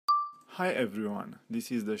Hi everyone,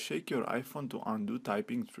 this is the Shake Your iPhone to Undo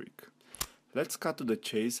typing trick. Let's cut to the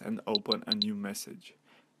chase and open a new message.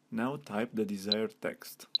 Now type the desired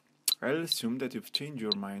text. I'll assume that you've changed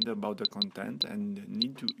your mind about the content and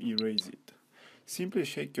need to erase it. Simply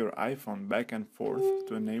shake your iPhone back and forth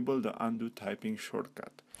to enable the undo typing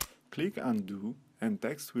shortcut. Click undo and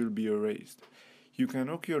text will be erased. You can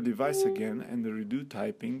lock your device again and redo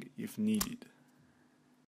typing if needed.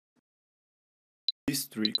 This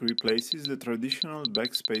trick replaces the traditional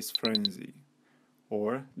backspace frenzy,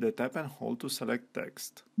 or the tap and hold to select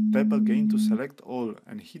text, tap again to select all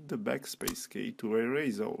and hit the backspace key to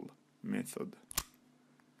erase all method.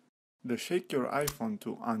 The shake your iPhone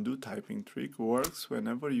to undo typing trick works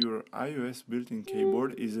whenever your iOS built-in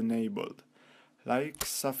keyboard is enabled, like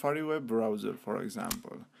Safari web browser for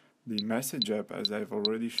example, the Message app as I've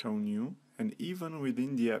already shown you, and even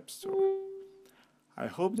within the App Store. I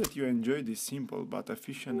hope that you enjoyed this simple but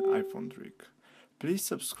efficient iPhone trick. Please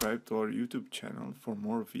subscribe to our YouTube channel for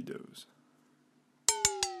more videos.